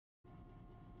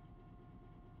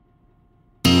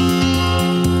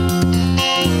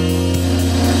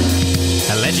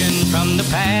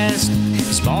past,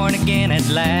 is born again at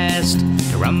last,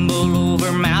 to rumble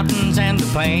over mountains and the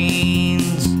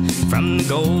plains. From the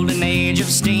golden age of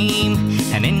steam,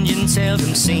 an engine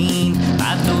seldom seen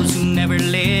by those who never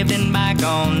lived in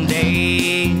bygone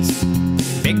days.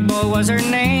 Big Boy was her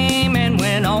name and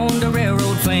went on to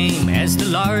railroad fame as the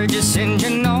largest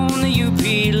engine on the UP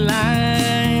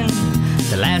line.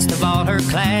 The last of all her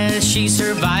class, she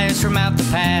survives from out the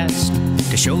past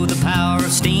to show the power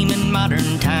of steam in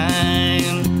modern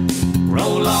time.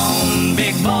 Roll on,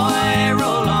 big boy,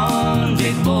 roll on,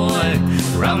 big boy,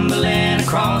 rumbling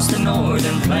across the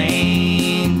northern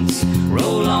plains.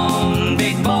 Roll on,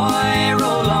 big boy,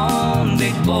 roll on,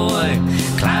 big boy,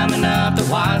 climbing up the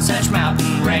Wasatch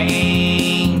Mountain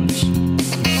Range.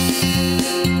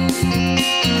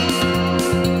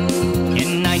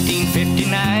 In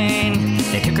 1959,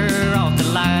 they took her off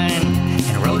the line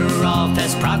and wrote her off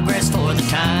as progress for the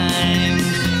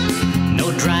time.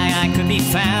 No dry eye could be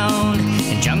found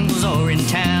in jungles or in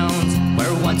towns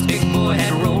where once Big Boy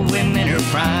had rolled when in her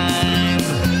prime.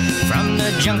 From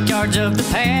the junkyards of the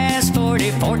past,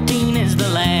 4014 is the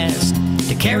last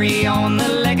to carry on the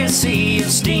legacy of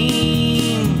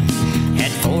steam.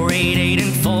 At 488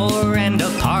 and 4 and a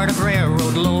part of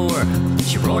railroad lore,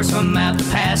 she roars from out the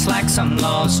past like some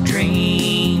lost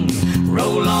dream.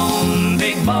 Roll on,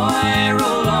 big boy,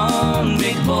 roll on,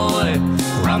 big boy,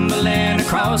 rumbling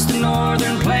across the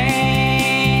northern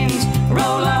plains.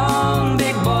 Roll on,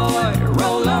 big boy,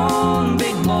 roll on,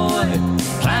 big boy,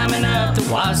 climbing up the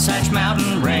Wasatch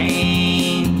Mountain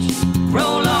Range.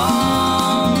 Roll on.